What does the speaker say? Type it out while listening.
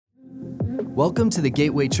Welcome to the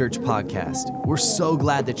Gateway Church podcast. We're so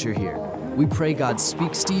glad that you're here. We pray God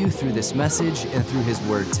speaks to you through this message and through His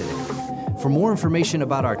Word today. For more information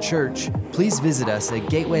about our church, please visit us at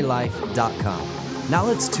gatewaylife.com. Now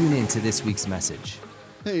let's tune in to this week's message.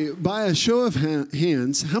 Hey, by a show of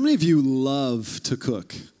hands, how many of you love to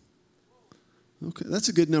cook? Okay, that's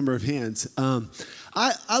a good number of hands.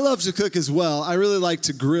 I love to cook as well. I really like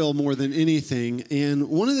to grill more than anything. And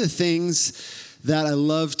one of the things that I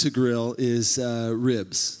love to grill is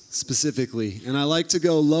ribs, specifically. And I like to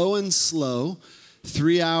go low and slow,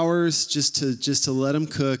 3 hours just to let them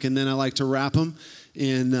cook. And then I like to wrap them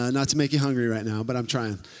in, not to make you hungry right now, but I'm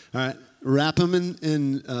trying. All right, wrap them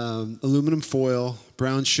in aluminum foil,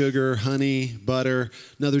 brown sugar, honey, butter,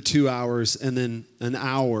 another 2 hours, and then an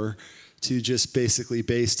hour to just basically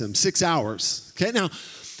baste them. 6 hours. Okay, now,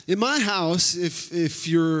 in my house, if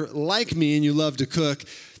you're like me and you love to cook,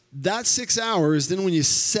 that 6 hours, then when you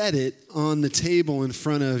set it on the table in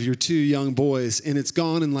front of your two young boys and it's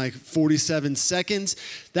gone in like 47 seconds,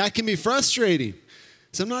 that can be frustrating.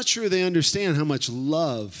 So I'm not sure they understand how much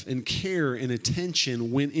love and care and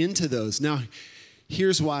attention went into those. Now,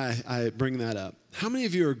 here's why I bring that up. How many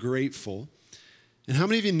of you are grateful, and how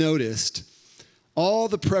many of you noticed all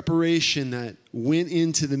the preparation that went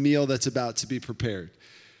into the meal that's about to be prepared?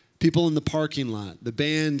 People in the parking lot, the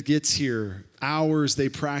band gets here, hours they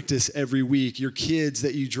practice every week, your kids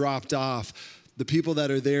that you dropped off, the people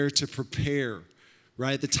that are there to prepare,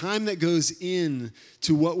 right? The time that goes in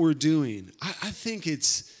to what we're doing. I think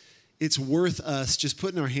it's worth us just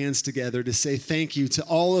putting our hands together to say thank you to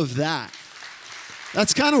all of that.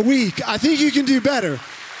 That's kind of weak. I think you can do better,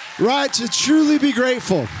 right? To truly be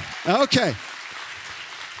grateful. Okay.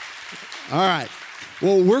 All right.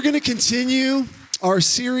 Well, we're going to continue our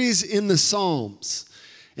series in the Psalms.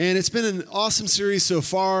 And it's been an awesome series so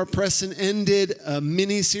far. Preston ended a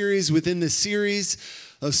mini-series within the series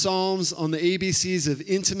of Psalms on the ABCs of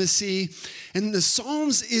intimacy. And the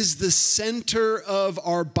Psalms is the center of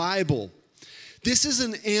our Bible. This is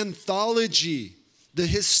an anthology, the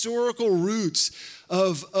historical roots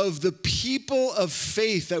of the people of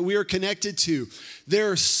faith that we are connected to.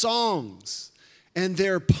 Their songs and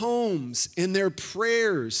their poems and their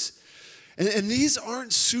prayers. And these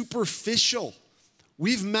aren't superficial.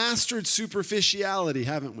 We've mastered superficiality,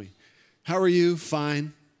 haven't we? How are you?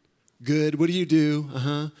 Fine. Good. What do you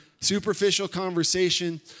do? Superficial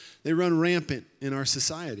conversation, they run rampant in our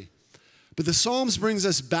society. But the Psalms brings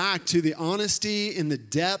us back to the honesty and the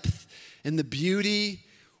depth and the beauty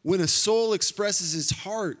when a soul expresses its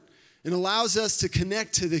heart and allows us to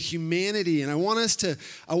connect to the humanity. And I want us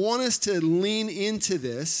to lean into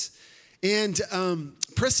this. And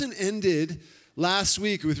Preston ended last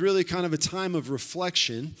week with really kind of a time of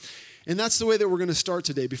reflection. And that's the way that we're going to start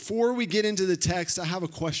today. Before we get into the text, I have a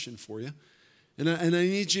question for you. And I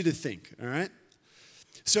need you to think, all right?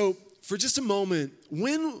 So for just a moment,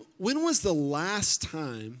 when was the last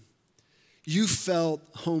time you felt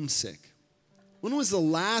homesick? When was the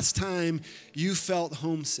last time you felt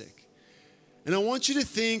homesick? And I want you to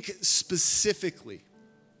think specifically.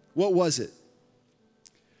 What was it?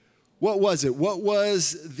 What was it? What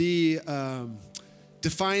was the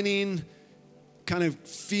defining kind of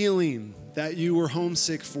feeling that you were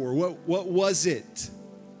homesick for? What was it?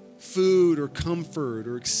 Food or comfort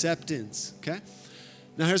or acceptance, okay?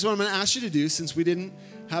 Now here's what I'm going to ask you to do since we didn't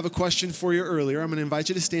have a question for you earlier. I'm going to invite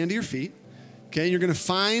you to stand to your feet, okay? You're going to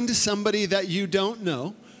find somebody that you don't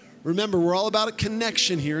know. Remember, we're all about a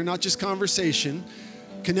connection here, not just conversation.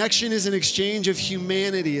 Connection is an exchange of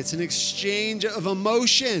humanity. It's an exchange of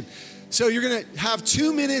emotion. So you're going to have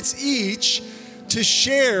 2 minutes each to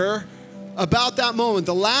share about that moment,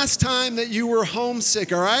 the last time that you were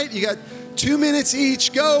homesick, all right? You got 2 minutes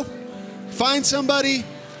each. Go. Find somebody.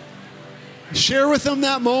 Share with them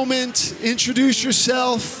that moment. Introduce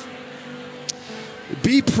yourself.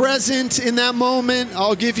 Be present in that moment.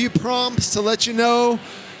 I'll give you prompts to let you know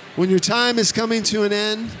when your time is coming to an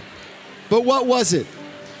end. But what was it?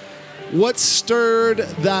 What stirred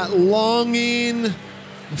that longing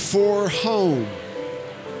for home?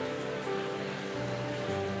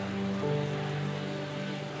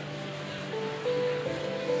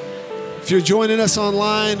 If you're joining us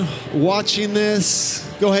online, watching this,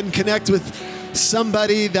 go ahead and connect with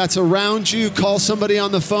somebody that's around you. Call somebody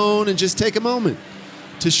on the phone and just take a moment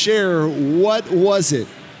to share what was it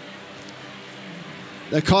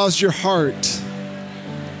that caused your heart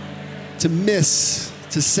to miss,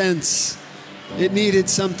 to sense it needed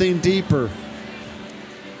something deeper.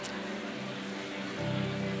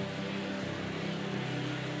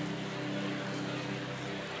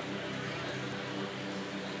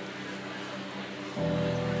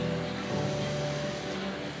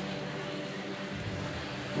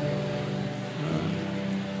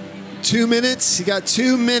 2 minutes. You got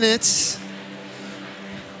 2 minutes.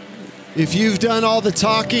 If you've done all the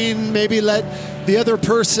talking, maybe let the other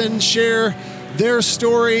person share their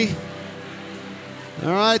story.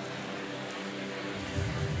 All right.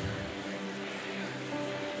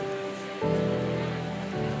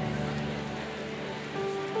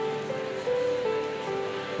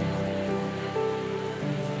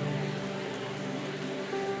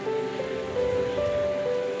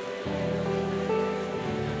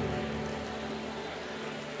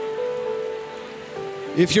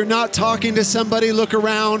 If you're not talking to somebody, look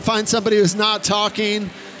around, find somebody who's not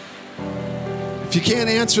talking. If you can't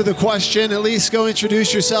answer the question, at least go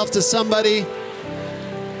introduce yourself to somebody.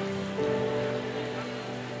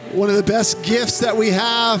 One of the best gifts that we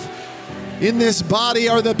have in this body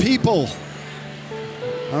are the people.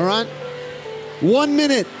 All right? 1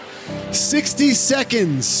 minute, 60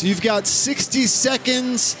 seconds. You've got 60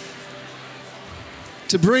 seconds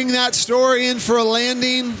to bring that story in for a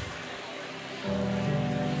landing.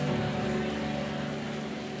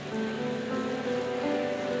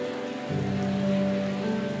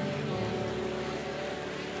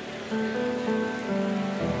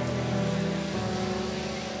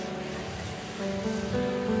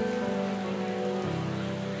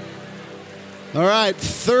 All right,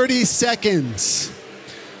 30 seconds.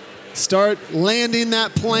 Start landing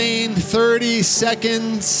that plane, 30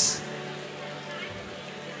 seconds.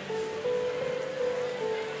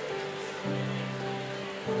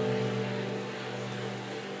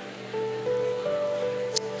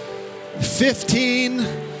 "15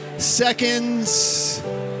 seconds.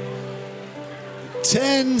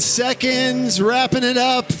 10 seconds. Wrapping it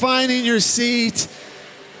up, finding your seat.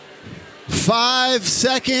 5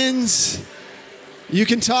 seconds. You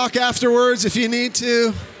can talk afterwards if you need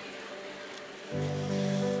to.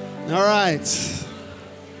 All right.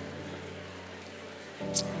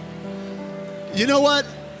 You know what?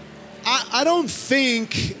 I don't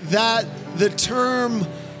think that the term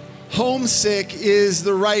homesick is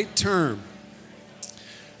the right term.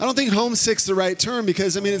 I don't think homesick's the right term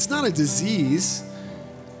because, it's not a disease,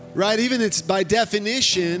 right? Even it's by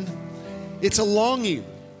definition, it's a longing.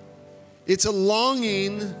 It's a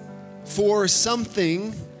longing for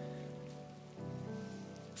something,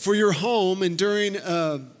 for your home, and during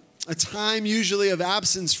a time usually of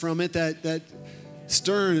absence from it that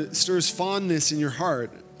stirs fondness in your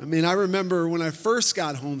heart. I remember when I first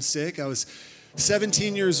got homesick, I was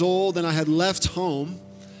 17 years old and I had left home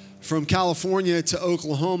from California to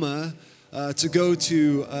Oklahoma to go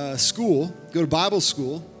to school, go to Bible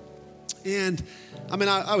school. And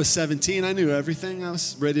I was 17, I knew everything, I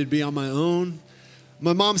was ready to be on my own.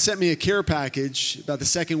 My mom sent me a care package about the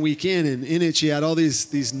second week in, and in it she had all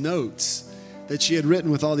these notes that she had written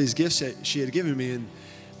with all these gifts that she had given me.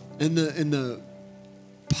 And the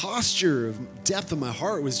posture of depth of my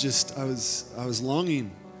heart was just, I was longing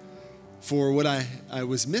for what I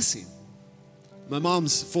was missing. My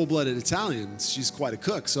mom's full-blooded Italian. She's quite a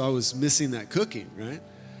cook, so I was missing that cooking, right?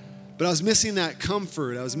 But I was missing that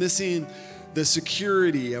comfort. I was missing the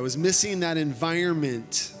security. I was missing that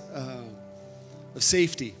environment of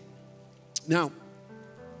safety. Now,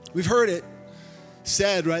 we've heard it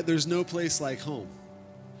said, right? There's no place like home.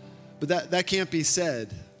 But that can't be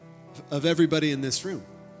said of everybody in this room.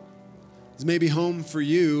 Because maybe home for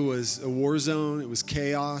you was a war zone. It was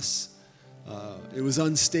chaos. It was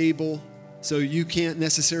unstable. So you can't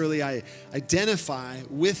necessarily identify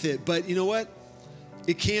with it. But you know what?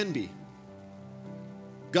 It can be.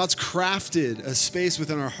 God's crafted a space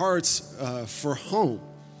within our hearts for home.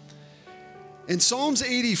 And Psalms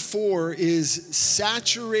 84 is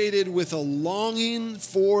saturated with a longing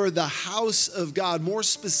for the house of God, more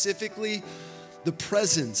specifically, the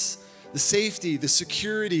presence, the safety, the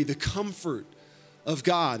security, the comfort of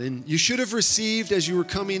God. And you should have received, as you were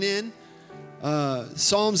coming in,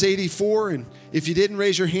 Psalms 84. And if you didn't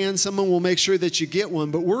raise your hand, someone will make sure that you get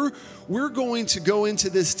one. But we're going to go into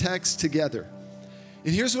this text together.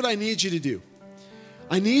 And here's what I need you to do.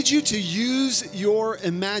 I need you to use your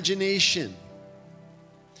imagination.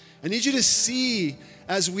 I need you to see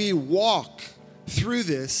as we walk through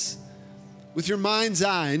this with your mind's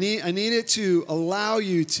eye. I need it to allow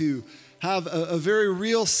you to have a very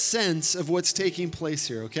real sense of what's taking place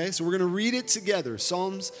here, okay? So we're going to read it together,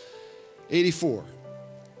 Psalms 84.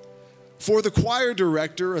 For the choir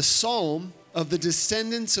director, a psalm of the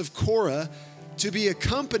descendants of Korah to be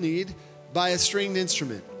accompanied by a stringed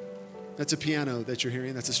instrument. That's a piano that you're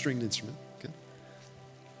hearing. That's a stringed instrument. Okay?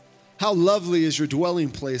 How lovely is your dwelling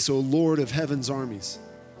place, O Lord of heaven's armies.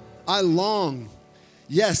 I long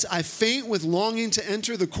Yes, I faint with longing to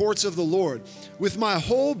enter the courts of the Lord. With my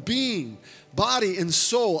whole being, body, and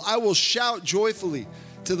soul, I will shout joyfully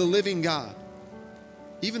to the living God.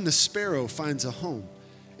 Even the sparrow finds a home,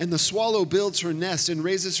 and the swallow builds her nest and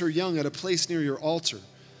raises her young at a place near your altar.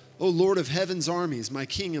 O Lord of heaven's armies, my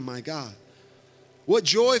King and my God. What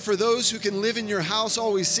joy for those who can live in your house,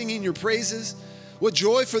 always singing your praises. What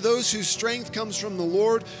joy for those whose strength comes from the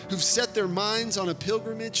Lord, who've set their minds on a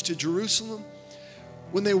pilgrimage to Jerusalem.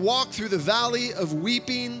 When they walk through the valley of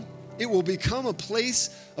weeping, it will become a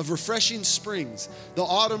place of refreshing springs. The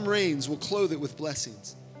autumn rains will clothe it with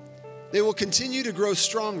blessings. They will continue to grow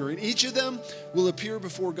stronger, and each of them will appear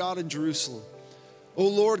before God in Jerusalem. O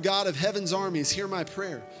Lord God of heaven's armies, hear my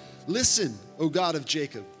prayer. Listen, O God of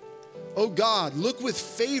Jacob. O God, look with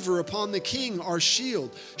favor upon the King, our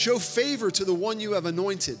shield. Show favor to the one you have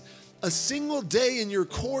anointed. A single day in your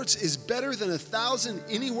courts is better than 1,000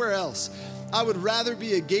 anywhere else. I would rather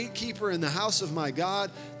be a gatekeeper in the house of my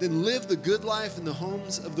God than live the good life in the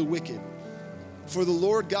homes of the wicked. For the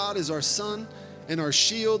Lord God is our sun and our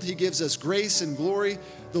shield. He gives us grace and glory.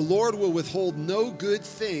 The Lord will withhold no good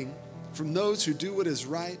thing from those who do what is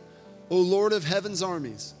right. O Lord of heaven's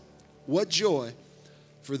armies, what joy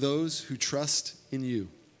for those who trust in you.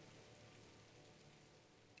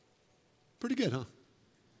 Pretty good, huh?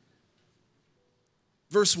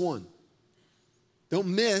 Verse 1. Don't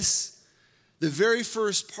miss the very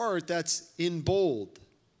first part that's in bold.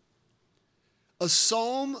 A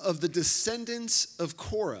psalm of the descendants of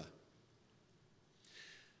Korah.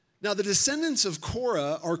 Now, the descendants of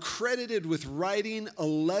Korah are credited with writing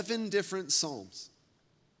 11 different psalms.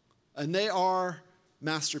 And they are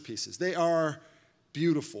masterpieces. They are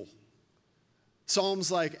beautiful.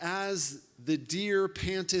 Psalms like, as the deer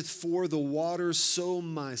panteth for the water, so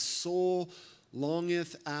my soul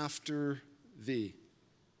longeth after thee.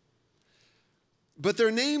 But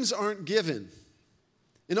their names aren't given.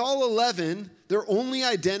 In all 11, they're only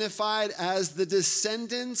identified as the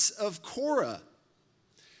descendants of Korah,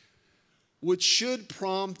 which should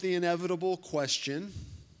prompt the inevitable question,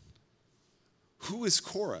 who is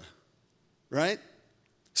Korah, right?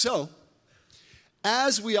 So,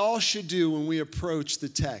 as we all should do when we approach the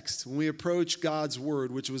text, when we approach God's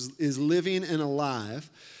word, which is living and alive,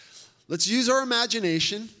 let's use our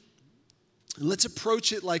imagination and let's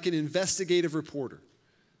approach it like an investigative reporter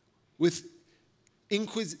with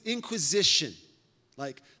inquisition,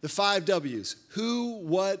 like the 5 W's. Who,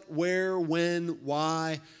 what, where, when,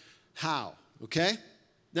 why, how, okay?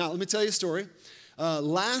 Now, let me tell you a story.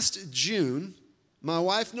 Last June, my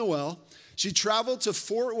wife, Noelle, she traveled to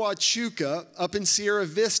Fort Huachuca up in Sierra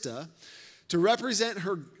Vista to represent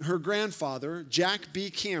her grandfather, Jack B.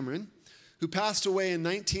 Cameron, who passed away in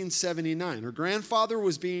 1979. Her grandfather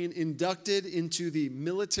was being inducted into the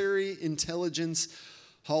Military Intelligence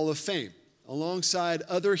Hall of Fame, alongside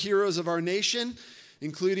other heroes of our nation,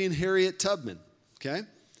 including Harriet Tubman, okay?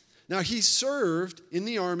 Now, he served in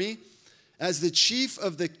the Army as the chief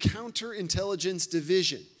of the Counterintelligence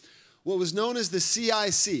Division, what was known as the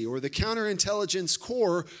CIC, or the Counterintelligence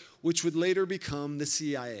Corps, which would later become the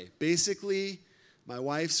CIA. Basically, my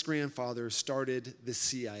wife's grandfather started the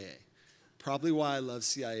CIA. Probably why I love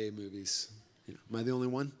CIA movies. Am I the only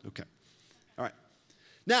one? Okay. All right.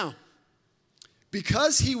 Now,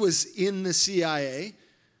 because he was in the CIA,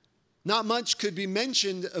 not much could be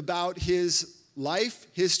mentioned about his life,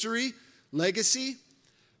 history, legacy,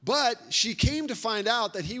 but she came to find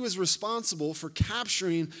out that he was responsible for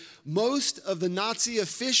capturing most of the Nazi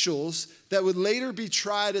officials that would later be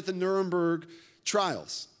tried at the Nuremberg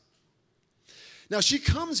trials. Now, she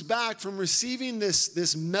comes back from receiving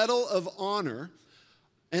this Medal of Honor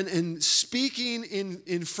and speaking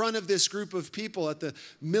in front of this group of people at the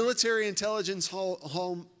Military Intelligence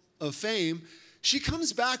Hall of Fame. She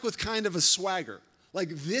comes back with kind of a swagger. Like,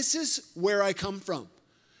 this is where I come from.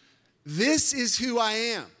 This is who I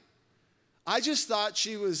am. I just thought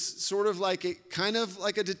she was sort of like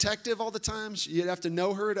a detective all the time. You'd have to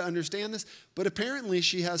know her to understand this. But apparently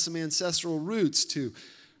she has some ancestral roots to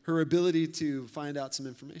her ability to find out some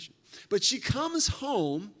information. But she comes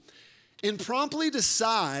home and promptly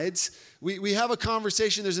decides, we have a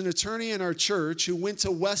conversation. There's an attorney in our church who went to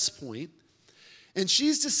West Point. And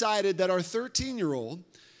she's decided that our 13-year-old,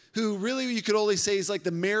 who really you could only say is like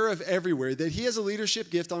the mayor of everywhere, that he has a leadership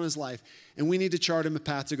gift on his life, and we need to chart him a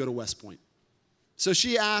path to go to West Point. So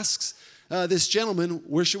she asks this gentleman,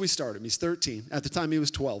 where should we start him? He's 13. At the time, he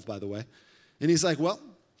was 12, by the way. And he's like, well,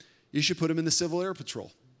 you should put him in the Civil Air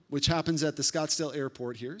Patrol, which happens at the Scottsdale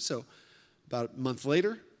Airport here. So about a month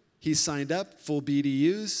later, he's signed up, full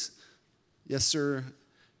BDUs. Yes, sir.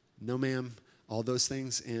 No, ma'am. all those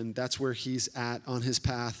things, and that's where he's at on his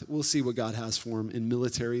path. We'll see what God has for him in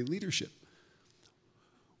military leadership.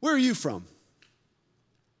 Where are you from?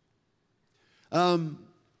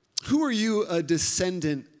 Who are you a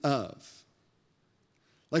descendant of?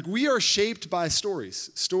 Like, we are shaped by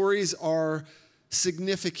stories. Stories are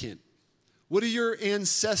significant. What do your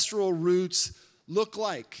ancestral roots look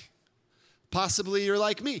like? Possibly you're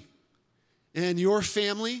like me, and your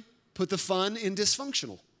family put the fun in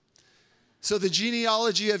dysfunctional. So the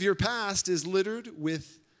genealogy of your past is littered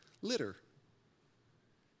with litter.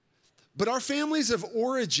 But our families of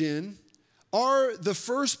origin are the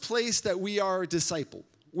first place that we are discipled.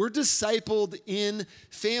 We're discipled in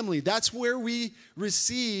family. That's where we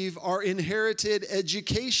receive our inherited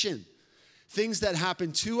education. Things that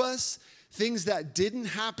happened to us, things that didn't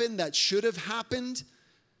happen, that should have happened.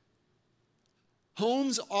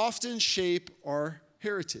 Homes often shape our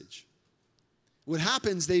heritage. What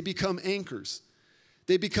happens, they become anchors.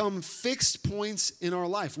 They become fixed points in our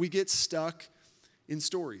life. We get stuck in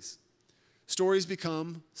stories. Stories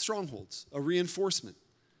become strongholds, a reinforcement.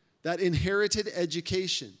 That inherited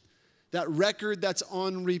education, that record that's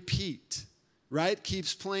on repeat, right?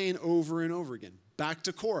 Keeps playing over and over again. Back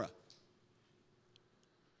to Korah.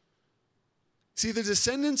 See, the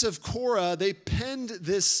descendants of Korah, they penned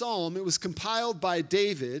this psalm. It was compiled by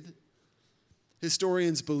David,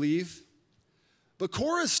 historians believe. But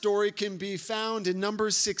Korah's story can be found in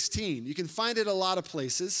Numbers 16. You can find it a lot of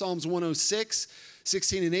places. Psalms 106,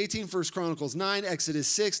 16 and 18, 1 Chronicles 9, Exodus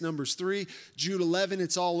 6, Numbers 3, Jude 11.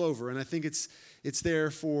 It's all over, and I think it's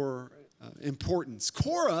there for importance.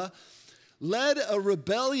 Korah led a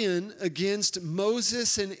rebellion against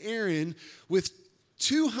Moses and Aaron with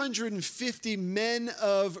 250 men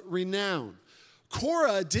of renown.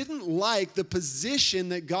 Korah didn't like the position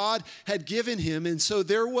that God had given him, and so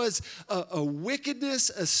there was a wickedness,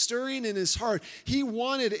 a stirring in his heart. He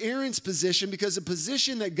wanted Aaron's position because the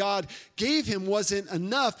position that God gave him wasn't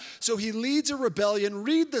enough, so he leads a rebellion.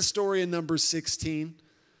 Read the story in Numbers 16.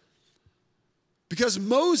 Because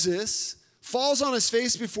Moses falls on his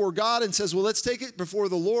face before God and says, well, let's take it before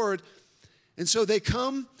the Lord. And so they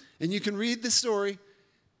come, and you can read the story,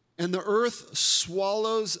 and the earth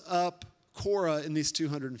swallows up Korah and these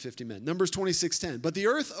 250 men. Numbers 26:10. But the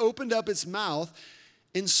earth opened up its mouth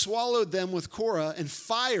and swallowed them with Korah, and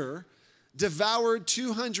fire devoured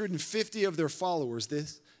 250 of their followers.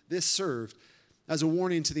 This served as a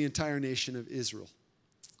warning to the entire nation of Israel.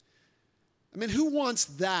 I mean, who wants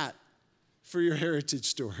that for your heritage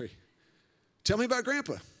story? Tell me about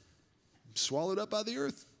Grandpa. Swallowed up by the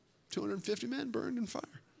earth. 250 men burned in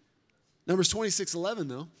fire. Numbers 26:11,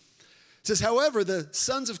 though. It says, however, the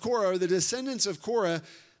sons of Korah, or the descendants of Korah,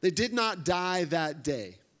 they did not die that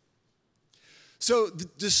day. So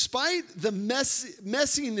despite the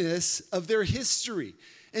messiness of their history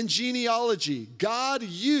and genealogy, God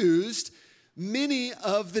used many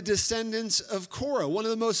of the descendants of Korah. One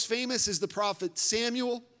of the most famous is the prophet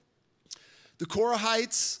Samuel. The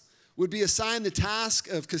Korahites would be assigned the task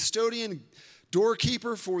of custodian,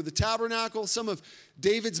 doorkeeper for the tabernacle. Some of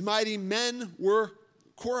David's mighty men were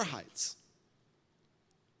Korahites.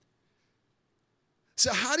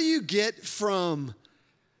 So how do you get from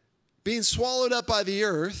being swallowed up by the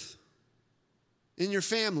earth in your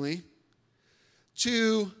family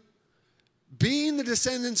to being the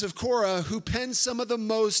descendants of Korah who penned some of the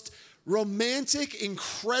most romantic,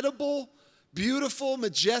 incredible, beautiful,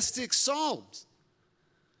 majestic psalms?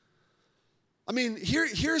 I mean,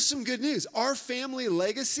 here's some good news. Our family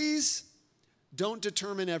legacies don't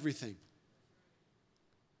determine everything.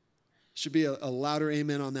 Should be a louder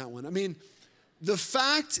amen on that one. I mean, the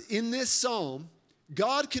fact in this psalm,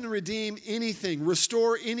 God can redeem anything,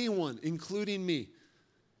 restore anyone, including me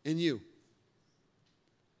and you.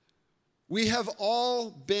 We have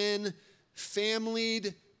all been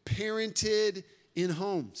familied, parented in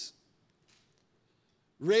homes,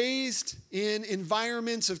 raised in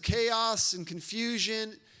environments of chaos and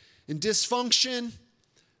confusion and dysfunction.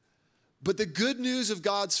 But the good news of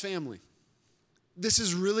God's family, this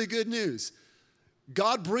is really good news.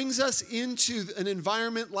 God brings us into an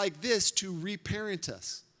environment like this to reparent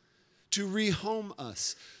us, to rehome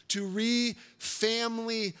us, to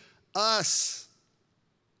re-family us.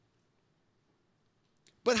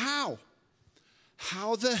 But how?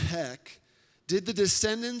 How the heck did the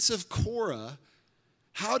descendants of Korah,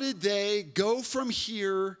 how did they go from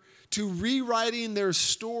here to rewriting their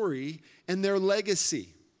story and their legacy?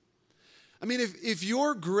 I mean, if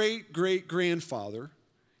your great-great-grandfather,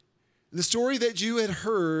 the story that you had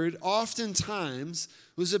heard oftentimes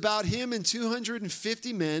was about him and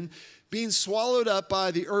 250 men being swallowed up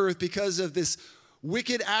by the earth because of this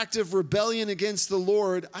wicked act of rebellion against the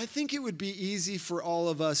Lord, I think it would be easy for all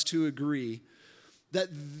of us to agree that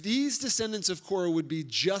these descendants of Korah would be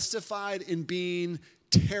justified in being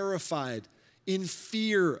terrified, in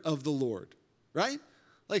fear of the Lord, right?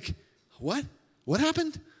 Like, what? What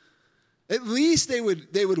happened? At least they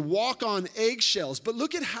would walk on eggshells. But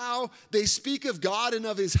look at how they speak of God and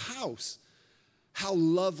of his house. How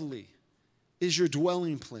lovely is your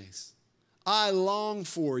dwelling place. I long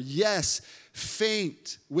for, yes,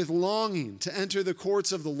 faint with longing to enter the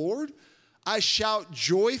courts of the Lord. I shout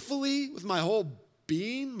joyfully with my whole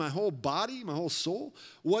being, my whole body, my whole soul.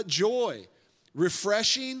 What joy.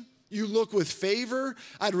 Refreshing. You look with favor.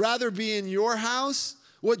 I'd rather be in your house.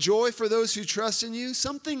 What joy for those who trust in you.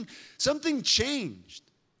 Something changed.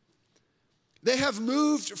 They have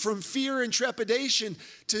moved from fear and trepidation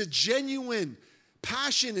to genuine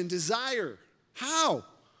passion and desire. How?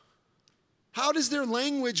 How does their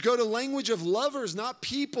language go to language of lovers, not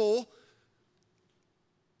people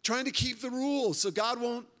trying to keep the rules so God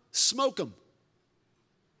won't smoke them?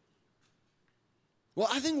 Well,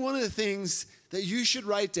 I think one of the things that you should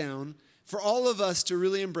write down for all of us to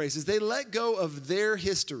really embrace is they let go of their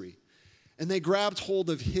history and they grabbed hold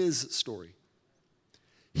of his story.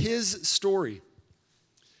 His story.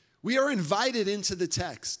 We are invited into the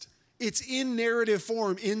text. It's in narrative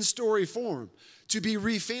form, in story form, to be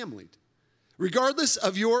refamilied. Regardless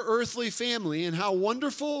of your earthly family and how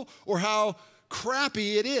wonderful or how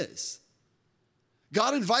crappy it is.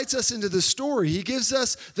 God invites us into the story. He gives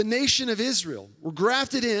us the nation of Israel. We're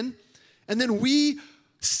grafted in, and then we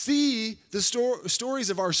see the stories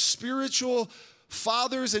of our spiritual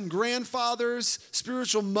fathers and grandfathers,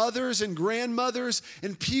 spiritual mothers and grandmothers,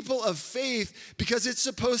 and people of faith because it's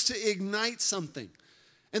supposed to ignite something.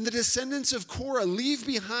 And the descendants of Korah leave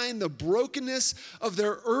behind the brokenness of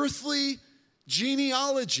their earthly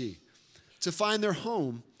genealogy to find their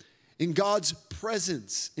home in God's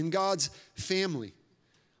presence, in God's family.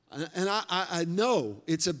 And I know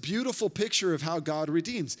it's a beautiful picture of how God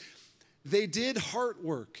redeems. They did heart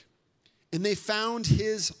work, and they found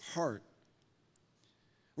his heart.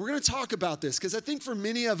 We're going to talk about this because I think for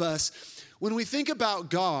many of us, when we think about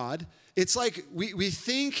God, it's like we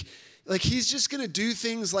think like he's just going to do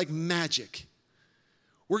things like magic.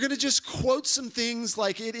 We're going to just quote some things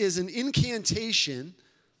like it is an incantation,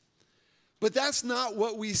 but that's not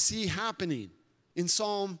what we see happening in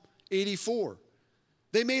Psalm 84.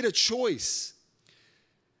 They made a choice.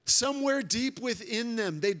 Somewhere deep within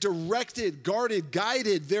them, they directed, guarded,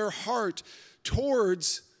 guided their heart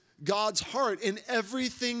towards God's heart, and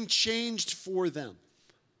everything changed for them.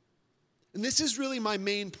 And this is really my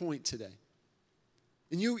main point today.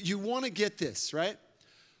 And you want to get this, right?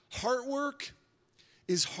 Heart work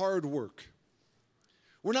is hard work.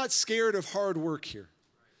 We're not scared of hard work here.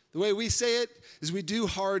 The way we say it is we do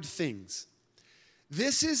hard things.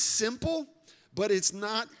 This is simple, but it's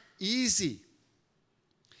not easy.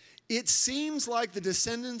 It seems like the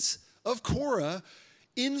descendants of Korah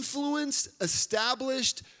influenced,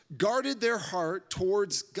 established, guarded their heart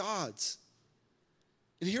towards God's.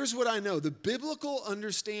 And here's what I know. The biblical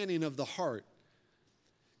understanding of the heart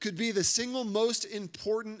could be the single most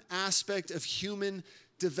important aspect of human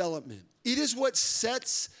development. It is what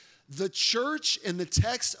sets the church and the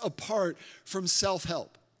text apart from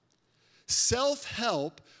self-help.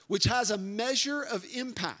 Self-help, which has a measure of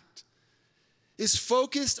impact, is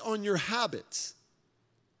focused on your habits,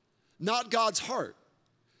 not God's heart.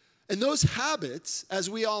 And those habits, as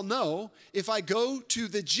we all know, if I go to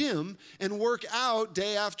the gym and work out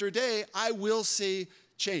day after day, I will see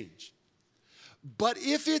change. But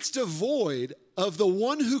if it's devoid of the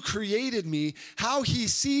one who created me, how he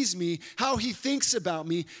sees me, how he thinks about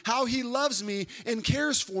me, how he loves me and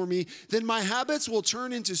cares for me, then my habits will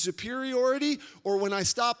turn into superiority, or when I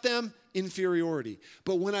stop them, inferiority.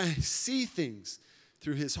 But when I see things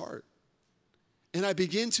through his heart, and I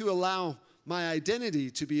begin to allow my identity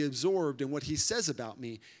to be absorbed in what he says about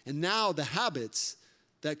me, and now the habits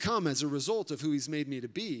that come as a result of who he's made me to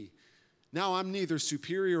be, now I'm neither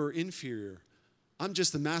superior or inferior. I'm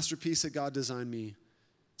just the masterpiece that God designed me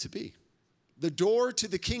to be. The door to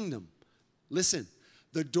the kingdom, listen,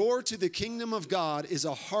 the door to the kingdom of God is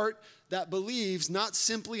a heart that believes, not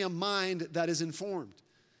simply a mind that is informed.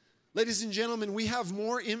 Ladies and gentlemen, we have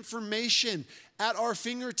more information at our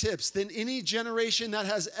fingertips than any generation that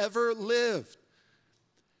has ever lived.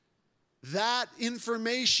 That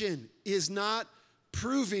information is not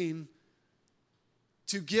proving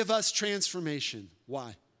to give us transformation.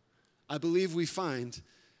 Why? I believe we find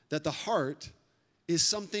that the heart is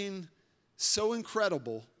something so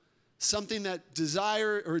incredible, something that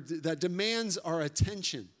that demands our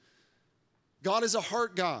attention, God is a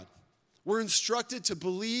heart God. We're instructed to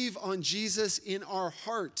believe on Jesus in our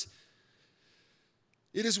heart.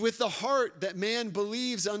 It is with the heart that man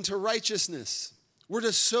believes unto righteousness. We're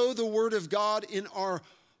to sow the word of God in our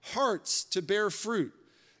hearts to bear fruit.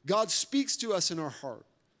 God speaks to us in our heart.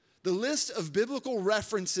 The list of biblical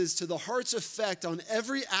references to the heart's effect on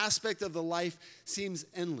every aspect of the life seems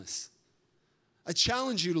endless. I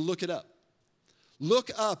challenge you to look it up.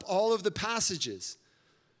 Look up all of the passages.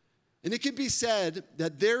 And it can be said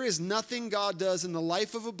that there is nothing God does in the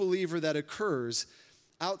life of a believer that occurs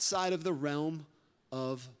outside of the realm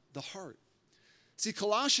of the heart. See,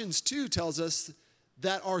 Colossians 2 tells us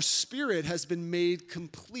that our spirit has been made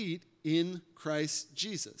complete in Christ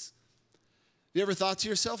Jesus. Have you ever thought to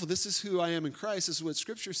yourself, well, this is who I am in Christ, this is what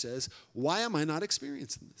Scripture says, why am I not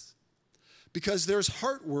experiencing this? Because there's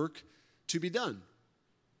heart work to be done.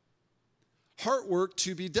 Heart work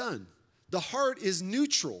to be done. The heart is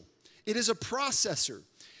neutral. It is a processor.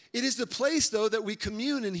 It is the place, though, that we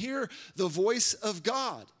commune and hear the voice of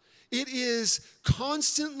God. It is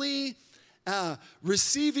constantly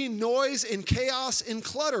receiving noise and chaos and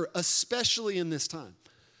clutter, especially in this time.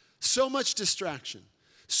 So much distraction.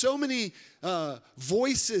 So many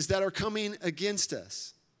voices that are coming against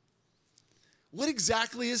us. What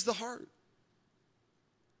exactly is the heart?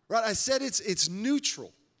 Right, I said it's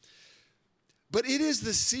neutral. But it is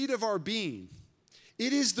the seat of our being.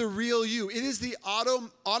 It is the real you. It is the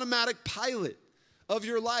automatic pilot of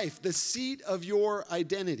your life, the seat of your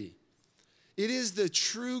identity. It is the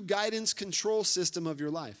true guidance control system of your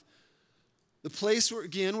life. The place where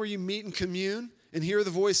you meet and commune and hear the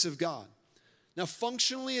voice of God. Now,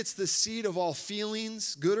 functionally, it's the seat of all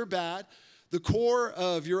feelings, good or bad, the core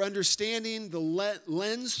of your understanding, the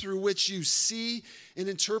lens through which you see and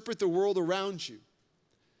interpret the world around you.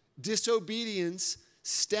 Disobedience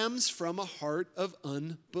stems from a heart of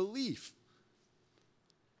unbelief.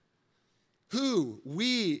 Who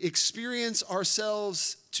we experience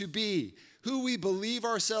ourselves to be, who we believe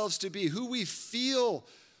ourselves to be, who we feel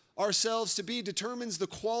ourselves to be determines the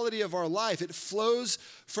quality of our life. It flows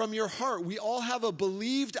from your heart. We all have a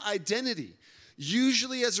believed identity,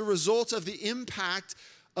 usually as a result of the impact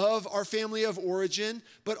of our family of origin,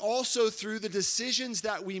 but also through the decisions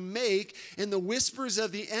that we make and the whispers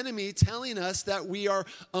of the enemy telling us that we are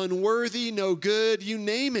unworthy, no good, you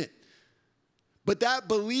name it. But that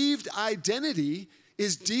believed identity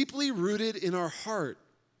is deeply rooted in our heart.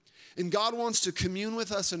 And God wants to commune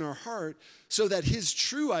with us in our heart so that his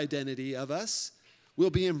true identity of us will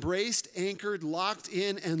be embraced, anchored, locked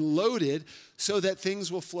in, and loaded so that things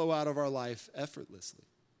will flow out of our life effortlessly.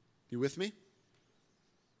 You with me?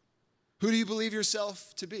 Who do you believe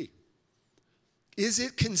yourself to be? Is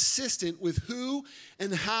it consistent with who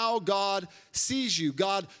and how God sees you?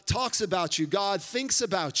 God talks about you. God thinks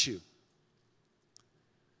about you.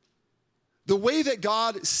 The way that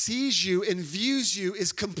God sees you and views you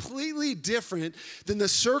is completely different than the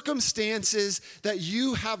circumstances that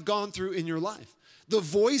you have gone through in your life. The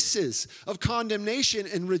voices of condemnation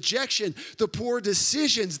and rejection, the poor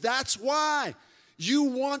decisions, that's why you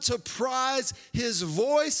want to prize his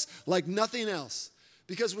voice like nothing else.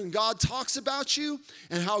 Because when God talks about you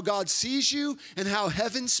and how God sees you and how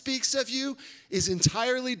heaven speaks of you is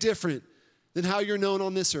entirely different than how you're known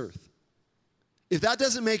on this earth. If that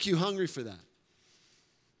doesn't make you hungry for that,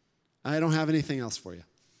 I don't have anything else for you,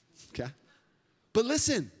 okay? But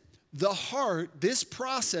listen, the heart, this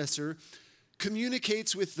processor,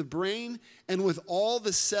 communicates with the brain and with all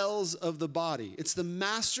the cells of the body. It's the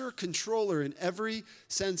master controller in every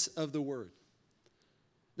sense of the word.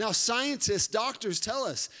 Now, scientists, doctors tell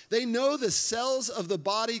us they know the cells of the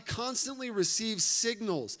body constantly receive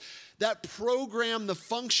signals that program the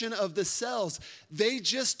function of the cells. They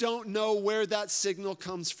just don't know where that signal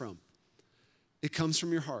comes from. It comes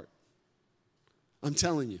from your heart. I'm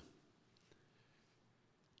telling you.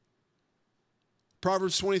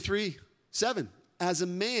 Proverbs 23:7. As a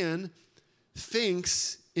man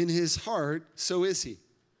thinks in his heart, so is he.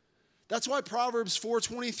 That's why Proverbs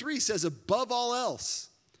 4:23 says, above all else,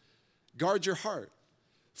 guard your heart,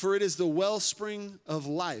 for it is the wellspring of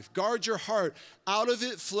life. Guard your heart. Out of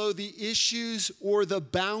it flow the issues or the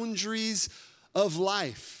boundaries of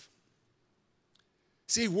life.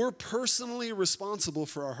 See, we're personally responsible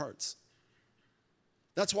for our hearts.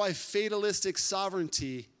 That's why fatalistic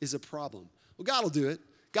sovereignty is a problem. Well, God will do it.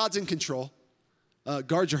 God's in control.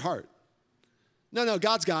 Guard your heart. No,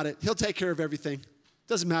 God's got it. He'll take care of everything.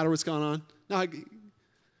 Doesn't matter what's going on. No,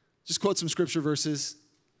 just quote some scripture verses,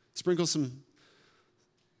 sprinkle some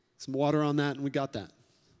water on that, and we got that.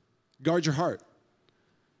 Guard your heart.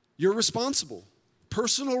 You're responsible.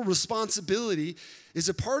 Personal responsibility is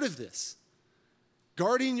a part of this.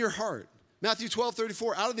 Guarding your heart. Matthew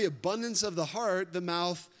 12:34, out of the abundance of the heart, the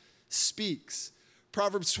mouth speaks.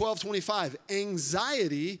 Proverbs 12:25,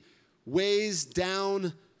 anxiety weighs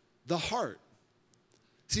down the heart.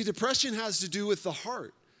 See, depression has to do with the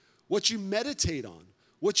heart. What you meditate on,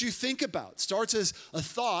 what you think about. Starts as a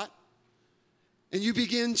thought, and you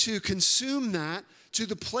begin to consume that to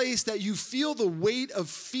the place that you feel the weight of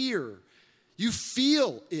fear. You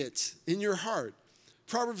feel it in your heart.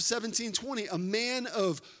 Proverbs 17:20, a man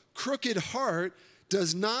of crooked heart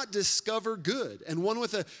does not discover good, and one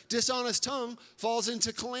with a dishonest tongue falls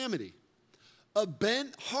into calamity. A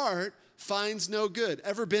bent heart finds no good.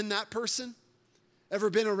 Ever been that person? Ever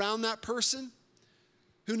been around that person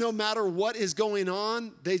who no matter what is going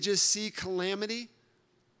on, they just see calamity?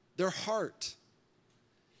 Their heart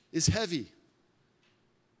is heavy.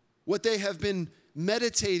 What they have been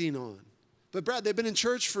meditating on. But Brad, they've been in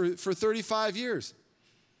church for 35 years.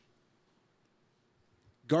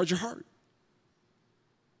 Guard your heart.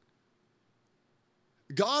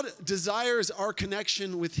 God desires our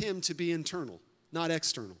connection with him to be internal, not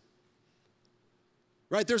external.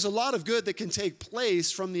 Right? There's a lot of good that can take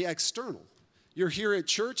place from the external. You're here at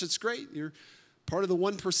church, it's great. You're part of the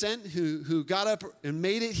 1% who got up and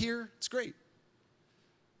made it here, it's great.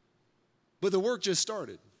 But the work just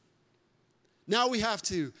started. Now we have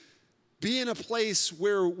to be in a place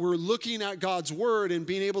where we're looking at God's word and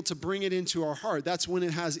being able to bring it into our heart. That's when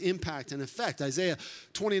it has impact and effect. Isaiah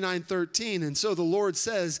 29:13, and so the Lord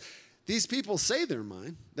says, these people say they're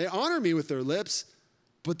mine. They honor me with their lips,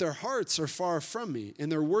 but their hearts are far from me,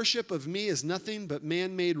 and their worship of me is nothing but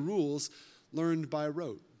man-made rules learned by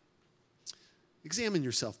rote. Examine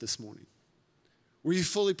yourself this morning. Were you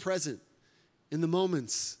fully present in the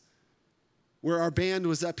moments where our band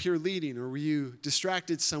was up here leading, or were you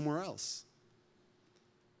distracted somewhere else?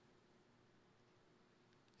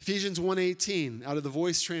 Ephesians 1:18, out of the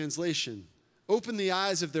Voice translation, open the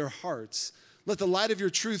eyes of their hearts. Let the light of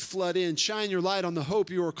your truth flood in. Shine your light on the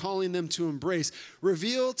hope you are calling them to embrace.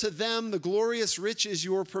 Reveal to them the glorious riches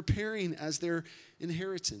you are preparing as their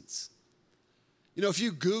inheritance. You know, if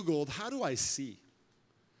you Googled, how do I see?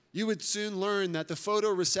 You would soon learn that the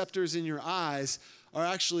photoreceptors in your eyes are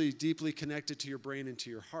actually deeply connected to your brain and to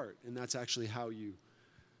your heart. And that's actually how you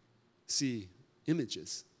see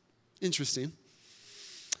images. Interesting.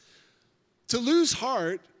 To lose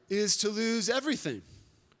heart is to lose everything,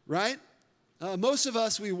 right? Most of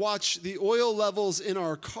us, we watch the oil levels in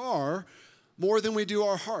our car more than we do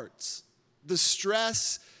our hearts. The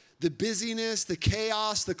stress, the busyness, the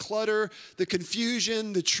chaos, the clutter, the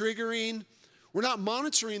confusion, the triggering. We're not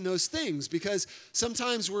monitoring those things because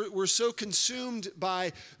sometimes we're so consumed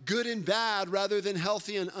by good and bad rather than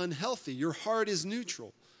healthy and unhealthy. Your heart is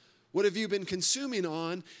neutral. What have you been consuming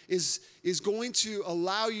on is going to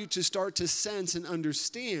allow you to start to sense and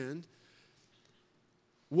understand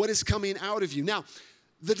what is coming out of you. Now,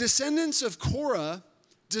 the descendants of Korah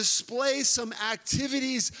display some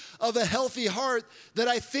activities of a healthy heart that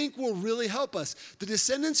I think will really help us. The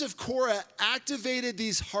descendants of Korah activated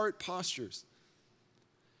these heart postures.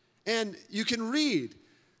 And you can read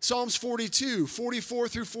Psalms 42, 44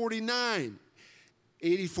 through 49,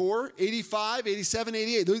 84, 85, 87,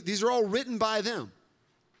 88. These are all written by them.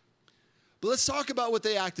 But let's talk about what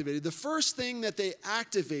they activated. The first thing that they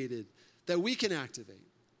activated, that we can activate,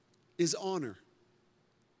 is honor.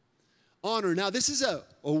 Honor. Now, this is a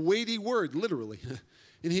weighty word, literally,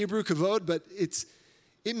 in Hebrew, kavod, but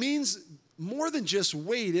it means more than just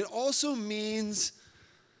weight. It also means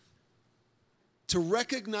to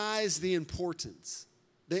recognize the importance.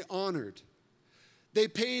 They honored. They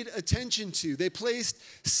paid attention to. They placed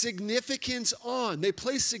significance on. They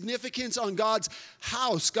placed significance on God's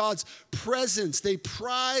house, God's presence. They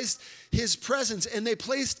prized his presence, and they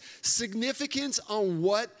placed significance on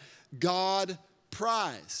what God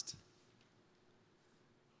prized.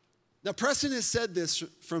 Now, Preston has said this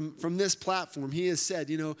from this platform. He has said,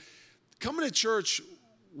 coming to church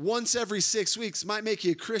once every 6 weeks might make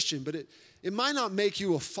you a Christian, but it might not make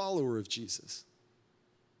you a follower of Jesus.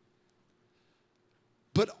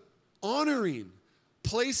 But honoring,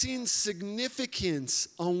 placing significance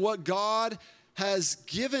on what God has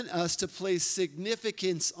given us to place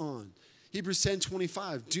significance on. Hebrews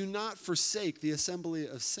 10:25, do not forsake the assembly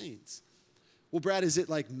of saints. Well, Brad, is it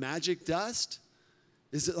like magic dust?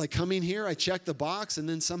 Is it like coming here, I check the box, and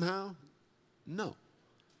then somehow? No.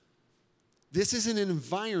 This is an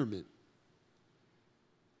environment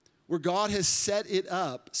where God has set it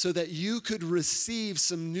up so that you could receive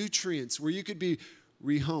some nutrients, where you could be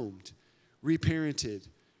rehomed, reparented,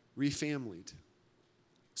 refamilied.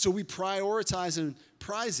 So we prioritize and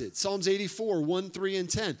prize it. Psalms 84, 1, 3, and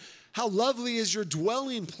 10. How lovely is your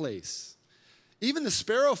dwelling place. Even the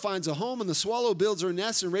sparrow finds a home, and the swallow builds her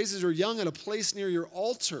nest and raises her young at a place near your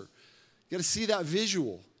altar. You got to see that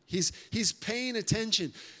visual. He's paying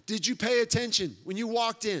attention. Did you pay attention when you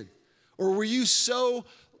walked in? Or were you so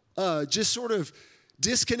just sort of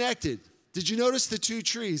disconnected? Did you notice the two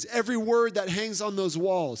trees? Every word that hangs on those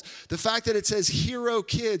walls. The fact that it says Hero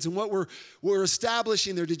Kids and what we're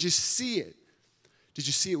establishing there. Did you see it? Did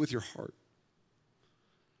you see it with your heart?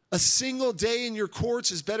 A single day in your courts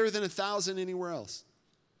is better than 1,000 anywhere else.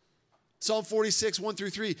 Psalm 46, 1 through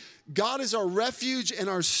 3. God is our refuge and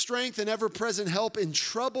our strength and ever-present help in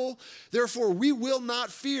trouble. Therefore, we will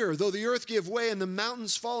not fear, though the earth give way and the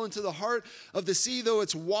mountains fall into the heart of the sea, though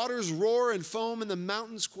its waters roar and foam and the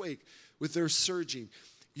mountains quake with their surging.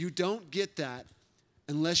 You don't get that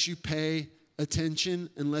unless you pay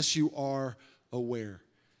attention, unless you are aware.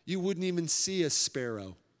 You wouldn't even see a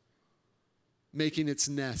sparrow making its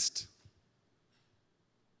nest.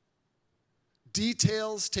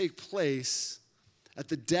 Details take place at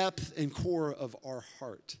the depth and core of our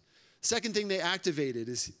heart. Second thing they activated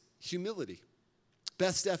is humility.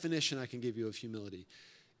 Best definition I can give you of humility.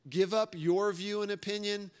 Give up your view and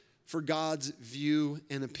opinion for God's view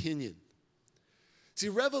and opinion. See,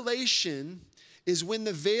 revelation is when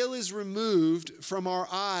the veil is removed from our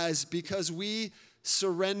eyes because we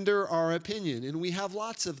surrender our opinion, and we have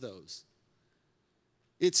lots of those.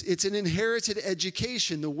 It's an inherited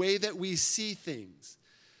education, the way that we see things,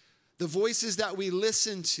 the voices that we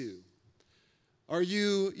listen to. Are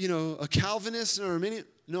you, a Calvinist or Arminian?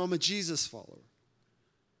 No, I'm a Jesus follower.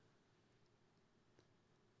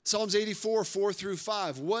 Psalms 84, 4 through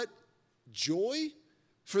 5. What joy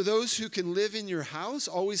for those who can live in your house,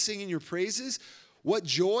 always singing your praises. What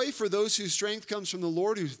joy for those whose strength comes from the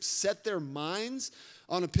Lord, who set their minds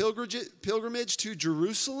on a pilgrimage to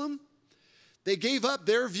Jerusalem. They gave up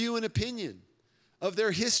their view and opinion of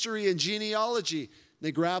their history and genealogy.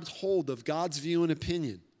 They grabbed hold of God's view and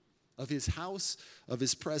opinion of his house, of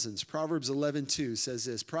his presence. Proverbs 11:2 says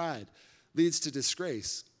this, pride leads to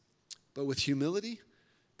disgrace, but with humility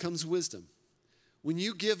comes wisdom. When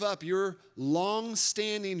you give up your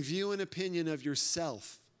long-standing view and opinion of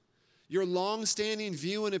yourself, your long-standing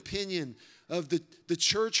view and opinion of the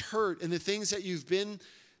church hurt and the things that you've been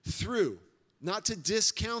through, not to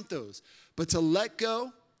discount those, but to let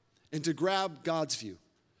go and to grab God's view,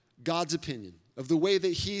 God's opinion of the way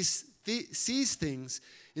that he sees things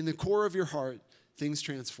in the core of your heart, things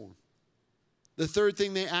transform. The third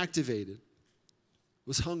thing they activated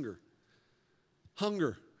was hunger.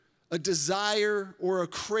 Hunger, a desire or a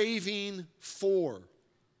craving for.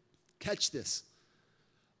 Catch this.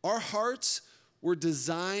 Our hearts were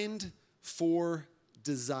designed for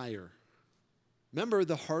desire. Remember,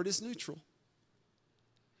 the heart is neutral.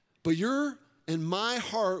 But your and my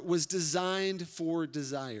heart was designed for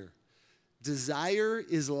desire. Desire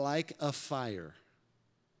is like a fire.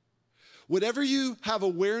 Whatever you have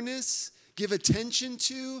awareness, give attention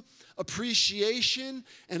to, appreciation,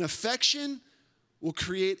 and affection will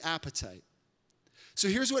create appetite. So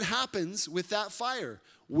here's what happens with that fire.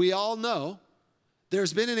 We all know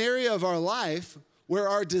there's been an area of our life where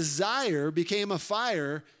our desire became a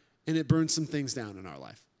fire and it burned some things down in our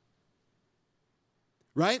life.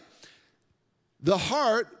 Right? The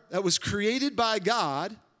heart that was created by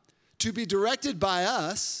God to be directed by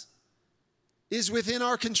us is within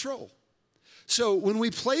our control. So when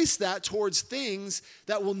we place that towards things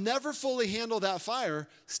that will never fully handle that fire,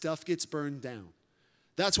 stuff gets burned down.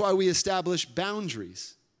 That's why we establish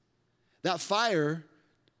boundaries. That fire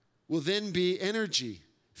will then be energy,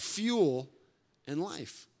 fuel, and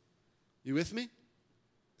life. You with me?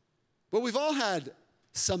 But we've all had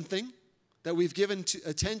something that we've given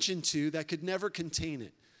attention to that could never contain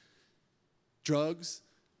it. Drugs,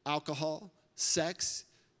 alcohol, sex,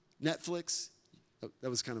 Netflix. Oh, that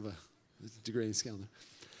was kind of a degrading scale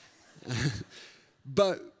there.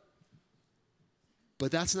 But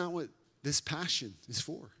that's not what this passion is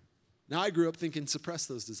for. Now, I grew up thinking suppress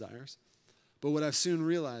those desires. But what I've soon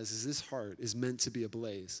realized is this heart is meant to be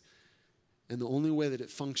ablaze. And the only way that it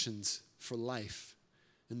functions for life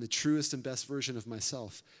and the truest and best version of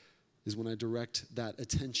myself is when I direct that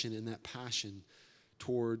attention and that passion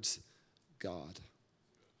towards God.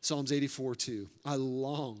 Psalms 84:2. I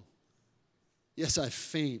long, yes, I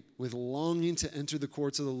faint with longing to enter the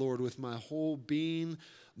courts of the Lord. With my whole being,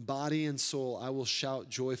 body, and soul, I will shout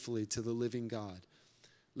joyfully to the living God.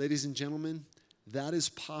 Ladies and gentlemen, that is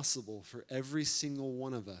possible for every single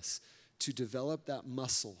one of us to develop that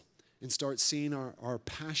muscle and start seeing our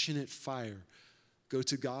passionate fire Go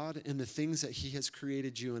to God and the things that he has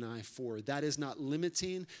created you and I for. That is not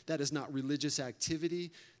limiting. That is not religious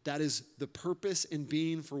activity. That is the purpose and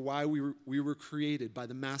being for why we were created by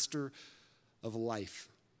the master of life.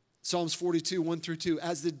 Psalms 42, 1-2.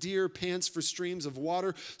 As the deer pants for streams of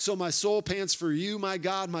water, so my soul pants for you, my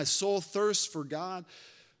God. My soul thirsts for God,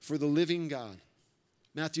 for the living God.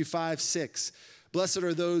 Matthew 5, 6. Blessed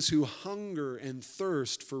are those who hunger and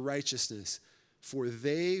thirst for righteousness, for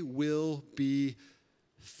they will be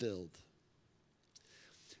filled.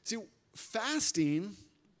 See, fasting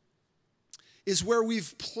is where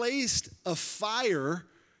we've placed a fire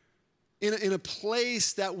in a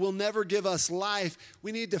place that will never give us life.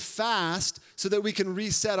 We need to fast so that we can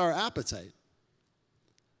reset our appetite.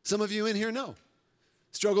 Some of you in here know.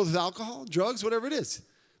 Struggle with alcohol, drugs, whatever it is.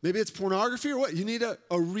 Maybe it's pornography or what. You need a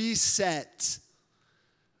reset.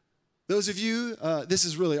 Those of you, this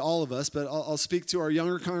is really all of us, but I'll speak to our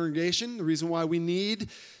younger congregation. The reason why we need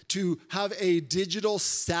to have a digital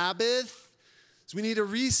Sabbath is we need a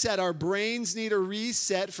reset. Our brains need a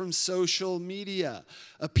reset from social media.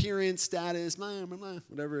 Appearance, status,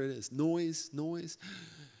 whatever it is. Noise.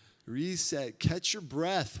 Reset. Catch your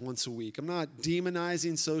breath once a week. I'm not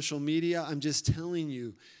demonizing social media. I'm just telling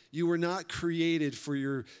you, you were not created for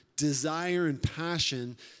your desire and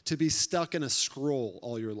passion to be stuck in a scroll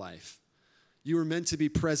all your life. You were meant to be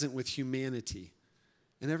present with humanity.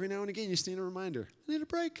 And every now and again, you just need a reminder. I need a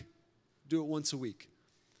break. Do it once a week.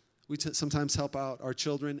 We sometimes help out our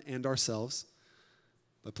children and ourselves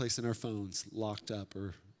by placing our phones locked up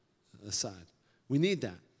or aside. We need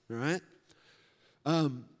that, all right?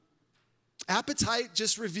 Appetite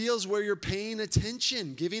just reveals where you're paying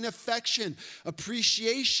attention, giving affection,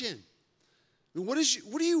 appreciation. I mean, what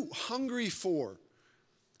are you hungry for?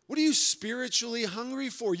 What are you spiritually hungry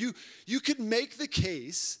for? You could make the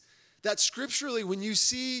case that scripturally, when you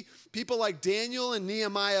see people like Daniel and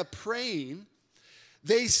Nehemiah praying,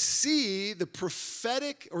 they see the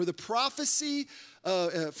prophetic or the prophecy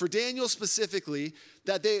for Daniel specifically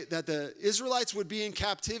that the Israelites would be in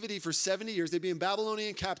captivity for 70 years. They'd be in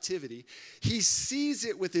Babylonian captivity. He sees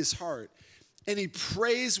it with his heart, and he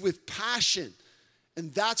prays with passion,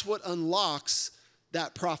 and that's what unlocks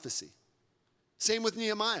that prophecy. Same with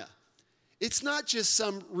Nehemiah. It's not just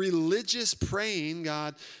some religious praying,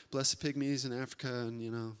 God, bless the pygmies in Africa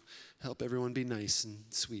and, help everyone be nice and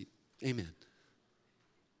sweet. Amen.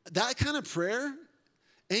 That kind of prayer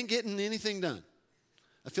ain't getting anything done.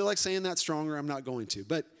 I feel like saying that stronger. I'm not going to.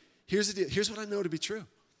 But here's the deal. Here's what I know to be true.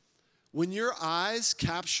 When your eyes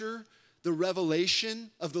capture the revelation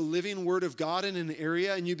of the living word of God in an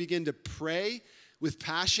area and you begin to pray with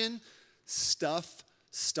passion, stuff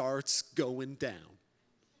starts going down.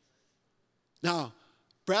 Now,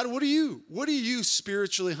 Brad, what are you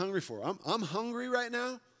spiritually hungry for? I'm hungry right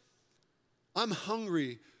now. I'm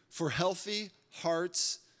hungry for healthy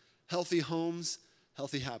hearts, healthy homes,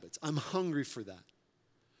 healthy habits. I'm hungry for that.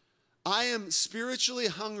 I am spiritually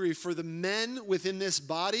hungry for the men within this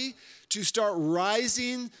body to start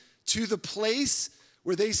rising to the place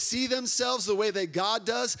where they see themselves the way that God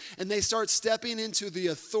does, and they start stepping into the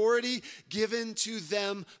authority given to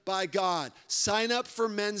them by God. Sign up for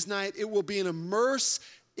Men's Night. It will be an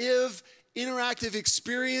immersive, interactive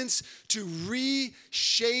experience to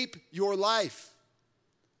reshape your life.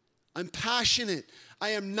 I'm passionate. I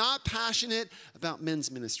am not passionate about men's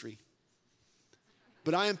ministry,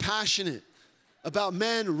 but I am passionate about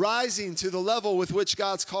men rising to the level with which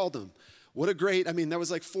God's called them. What a great, there was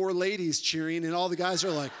like 4 ladies cheering, and all the guys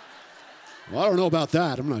are like, well, I don't know about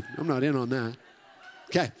that. I'm not in on that.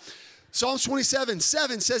 Okay. Psalms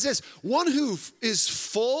 27:7 says this, one who is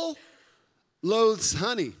full loathes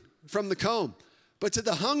honey from the comb, but to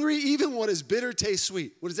the hungry, even what is bitter tastes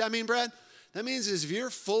sweet. What does that mean, Brad? That means if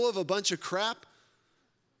you're full of a bunch of crap,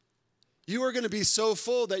 you are going to be so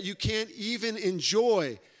full that you can't even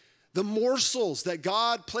enjoy the morsels that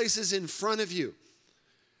God places in front of you.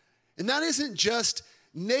 And that isn't just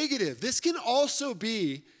negative. This can also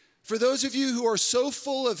be for those of you who are so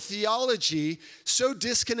full of theology, so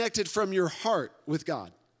disconnected from your heart with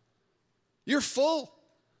God. You're full.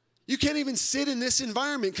 You can't even sit in this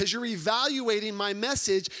environment because you're evaluating my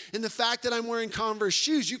message and the fact that I'm wearing Converse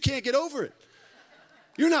shoes. You can't get over it.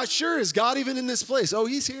 You're not sure, is God even in this place? Oh,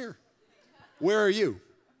 he's here. Where are you?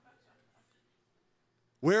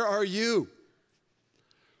 Where are you?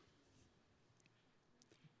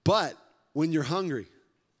 But when you're hungry,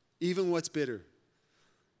 even what's bitter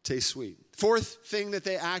tastes sweet. 4th thing that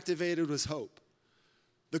they activated was hope.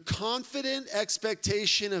 The confident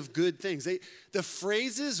expectation of good things. The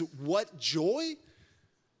phrases, what joy,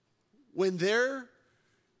 when their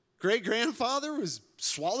great-grandfather was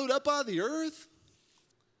swallowed up by the earth.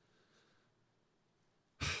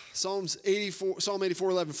 Psalm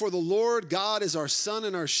 84:11. For the Lord God is our sun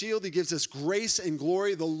and our shield. He gives us grace and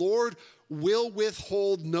glory. The Lord will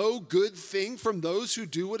withhold no good thing from those who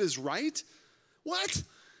do what is right. What?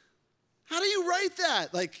 How do you write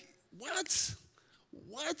that? Like, what?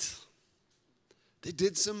 What? They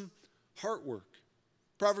did some heart work.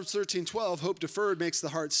 Proverbs 13:12, hope deferred makes the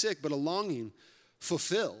heart sick, but a longing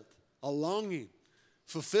fulfilled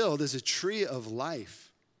is a tree of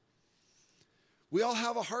life. We all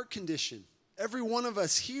have a heart condition. Every one of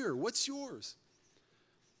us here. What's yours?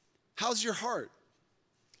 How's your heart?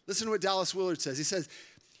 Listen to what Dallas Willard says. He says,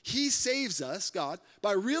 he saves us, God,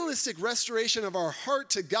 by realistic restoration of our heart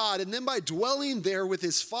to God and then by dwelling there with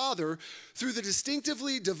his Father through the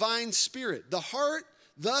distinctively divine Spirit. The heart,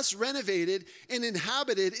 thus renovated and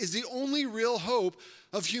inhabited, is the only real hope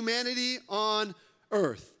of humanity on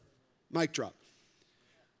earth. Mic drop.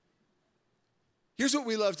 Here's what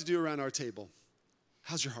we love to do around our table.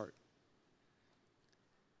 How's your heart?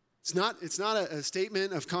 It's not a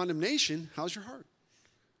statement of condemnation. How's your heart?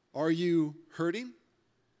 Are you hurting?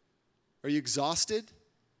 Are you exhausted?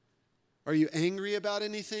 Are you angry about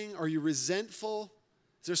anything? Are you resentful?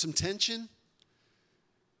 Is there some tension?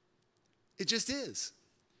 It just is.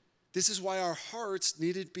 This is why our hearts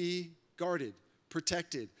need to be guarded,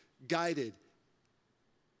 protected, guided.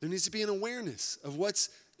 There needs to be an awareness of what's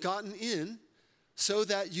gotten in so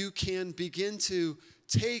that you can begin to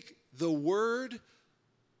take the word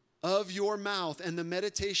of your mouth and the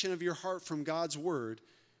meditation of your heart from God's word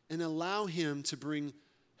and allow him to bring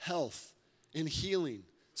health and healing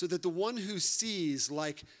so that the one who sees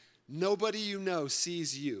like nobody you know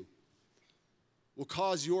sees you will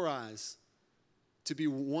cause your eyes to be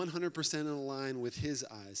 100% in line with his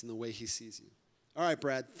eyes and the way he sees you. All right,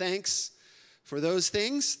 Brad, thanks for those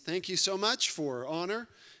things. Thank you so much for honor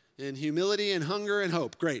and humility and hunger and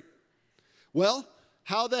hope. Great. Well,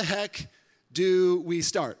 how the heck do we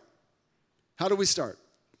start? How do we start?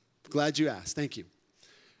 Glad you asked. Thank you.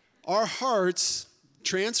 Our hearts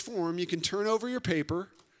transform. You can turn over your paper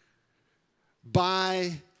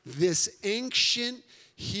by this ancient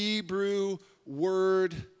Hebrew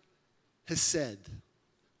word hesed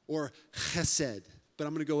or chesed. But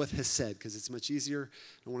I'm going to go with hesed because it's much easier.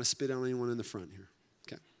 I don't want to spit on anyone in the front here.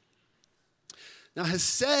 Okay. Now,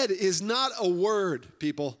 hesed is not a word,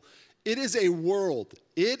 people. It is a world.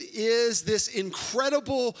 It is this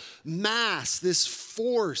incredible mass, this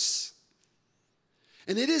force.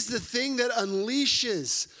 And it is the thing that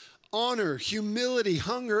unleashes honor, humility,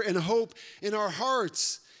 hunger, and hope in our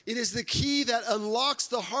hearts. It is the key that unlocks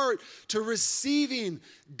the heart to receiving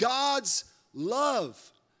God's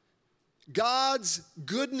love, God's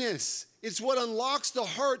goodness. It's what unlocks the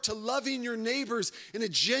heart to loving your neighbors in a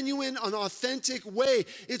genuine and authentic way.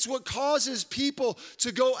 It's what causes people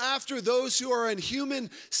to go after those who are in human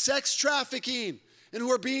sex trafficking and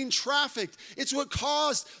who are being trafficked. It's what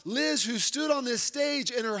caused Liz, who stood on this stage,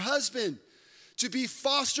 and her husband to be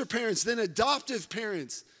foster parents, then adoptive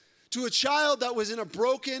parents to a child that was in a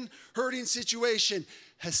broken, hurting situation.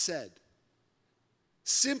 Hesed.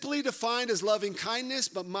 Simply defined as loving kindness,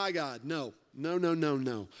 but my God, no.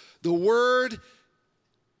 The word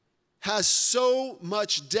has so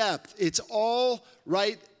much depth. It's all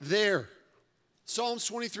right there. Psalms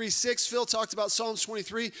 23:6, Phil talked about Psalms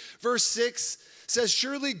 23, verse 6 says,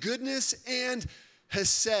 surely goodness and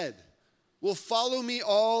hesed will follow me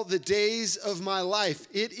all the days of my life.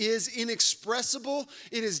 It is inexpressible.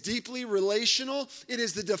 It is deeply relational. It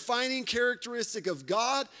is the defining characteristic of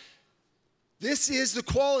God. This is the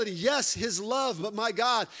quality. Yes, his love, but my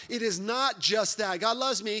God, it is not just that. God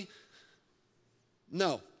loves me.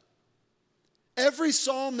 No. Every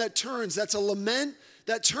psalm that turns, that's a lament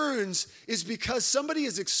that turns, is because somebody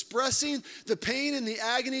is expressing the pain and the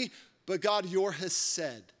agony, but God, your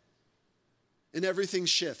hesed. And everything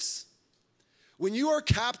shifts. When you are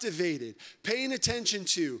captivated, paying attention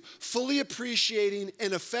to, fully appreciating,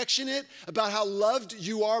 and affectionate about how loved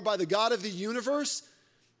you are by the God of the universe,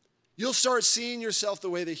 you'll start seeing yourself the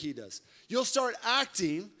way that he does. You'll start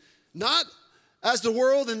acting not as the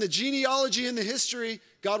world and the genealogy and the history.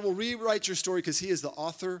 God will rewrite your story because he is the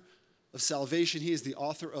author of salvation. He is the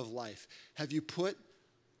author of life. Have you put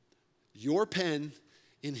your pen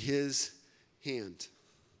in his hand?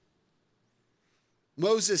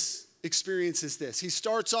 Moses experiences this. He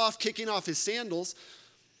starts off kicking off his sandals,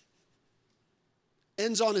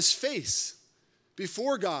 ends on his face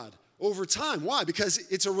before God over time. Why? Because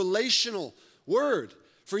it's a relational word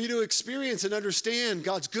for you to experience and understand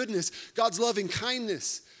God's goodness, God's loving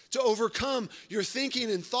kindness, to overcome your thinking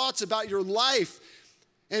and thoughts about your life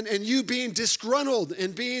and you being disgruntled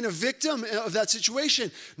and being a victim of that situation.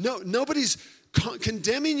 No, nobody's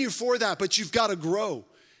condemning you for that, but you've got to grow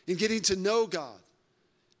in getting to know God,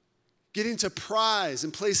 getting to prize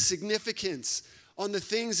and place significance on the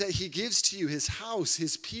things that he gives to you, his house,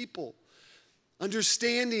 his people.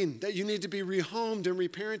 Understanding that you need to be rehomed and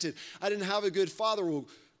reparented. I didn't have a good father. Well,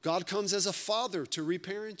 God comes as a father to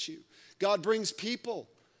reparent you. God brings people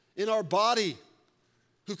in our body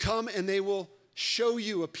who come and they will show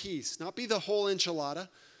you a piece. Not be the whole enchilada,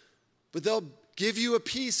 but they'll give you a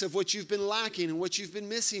piece of what you've been lacking and what you've been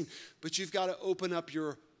missing. But you've got to open up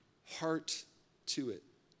your heart to it.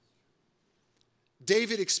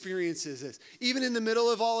 David experiences this. Even in the middle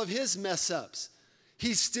of all of his mess ups,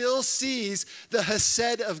 he still sees the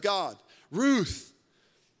hesed of God. Ruth,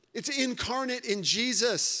 it's incarnate in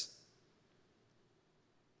Jesus.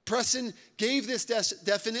 Preston gave this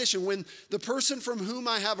definition. When the person from whom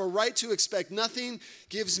I have a right to expect nothing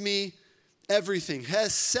gives me everything.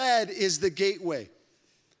 Hesed is the gateway.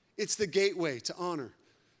 It's the gateway to honor,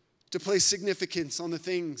 to place significance on the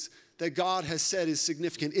things that God has said is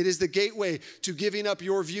significant. It is the gateway to giving up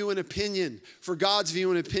your view and opinion for God's view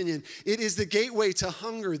and opinion. It is the gateway to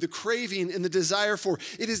hunger, the craving, and the desire for.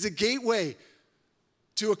 It is the gateway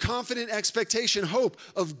to a confident expectation, hope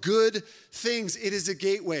of good things. It is a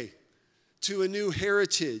gateway to a new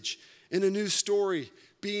heritage and a new story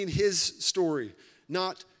being his story,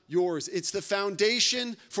 not yours. It's the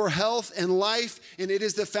foundation for health and life, and it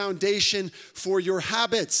is the foundation for your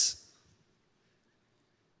habits.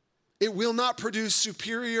 It will not produce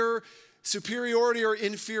superiority or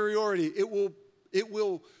inferiority. It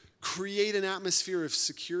will create an atmosphere of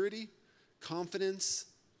security, confidence,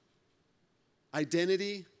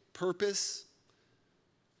 identity, purpose.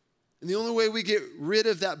 And the only way we get rid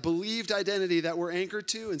of that believed identity that we're anchored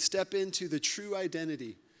to and step into the true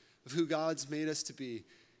identity of who God's made us to be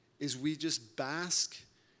is we just bask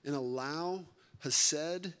and allow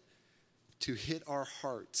Hesed to hit our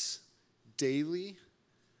hearts daily,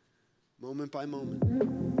 moment by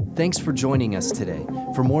moment. Thanks for joining us today.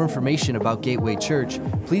 For more information about Gateway Church,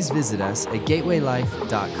 please visit us at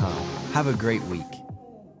gatewaylife.com. Have a great week.